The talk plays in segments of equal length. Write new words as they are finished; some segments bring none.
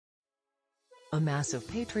A mass of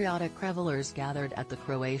patriotic revelers gathered at the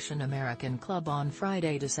Croatian American Club on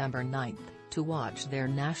Friday, December 9, to watch their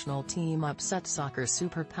national team upset soccer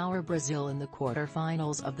superpower Brazil in the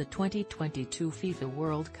quarterfinals of the 2022 FIFA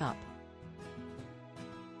World Cup.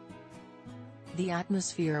 The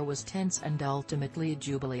atmosphere was tense and ultimately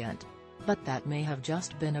jubiliant. But that may have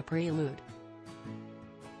just been a prelude.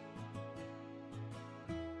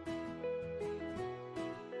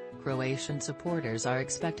 Croatian supporters are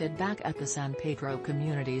expected back at the San Pedro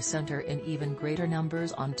Community Center in even greater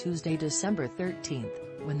numbers on Tuesday, December 13,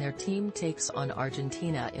 when their team takes on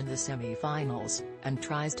Argentina in the semifinals, and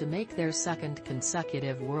tries to make their second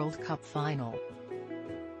consecutive World Cup final.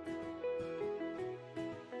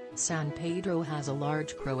 San Pedro has a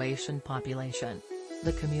large Croatian population.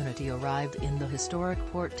 The community arrived in the historic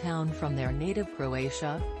port town from their native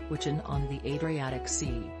Croatia, which is on the Adriatic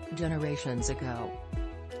Sea, generations ago.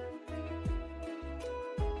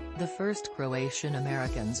 The first Croatian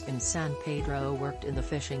Americans in San Pedro worked in the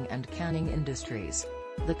fishing and canning industries.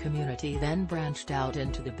 The community then branched out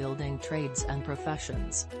into the building trades and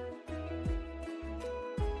professions.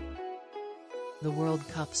 The World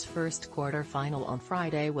Cup's first quarter-final on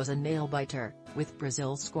Friday was a nail-biter, with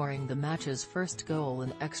Brazil scoring the match's first goal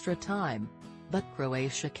in extra time. But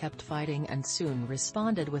Croatia kept fighting and soon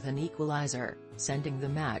responded with an equalizer, sending the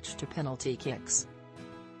match to penalty kicks.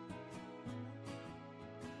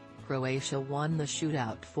 Croatia won the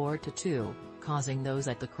shootout 4-2, causing those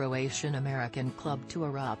at the Croatian American Club to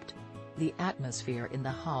erupt. The atmosphere in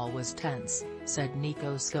the hall was tense, said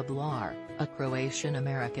Niko Skoblar, a Croatian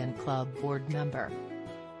American Club board member.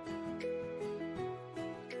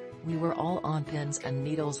 We were all on pins and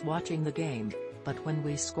needles watching the game, but when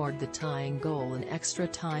we scored the tying goal in extra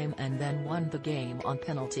time and then won the game on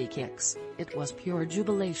penalty kicks, it was pure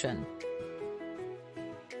jubilation.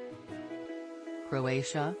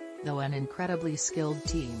 Croatia, though an incredibly skilled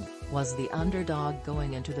team, was the underdog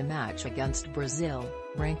going into the match against Brazil,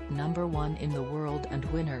 ranked number 1 in the world and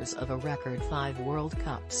winners of a record 5 World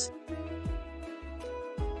Cups.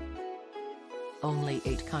 Only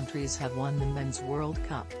 8 countries have won the Men's World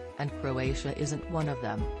Cup, and Croatia isn't one of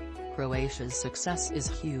them. Croatia's success is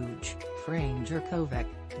huge, Frane Jerkovic,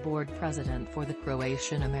 board president for the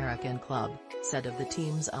Croatian American Club, said of the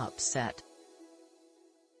team's upset.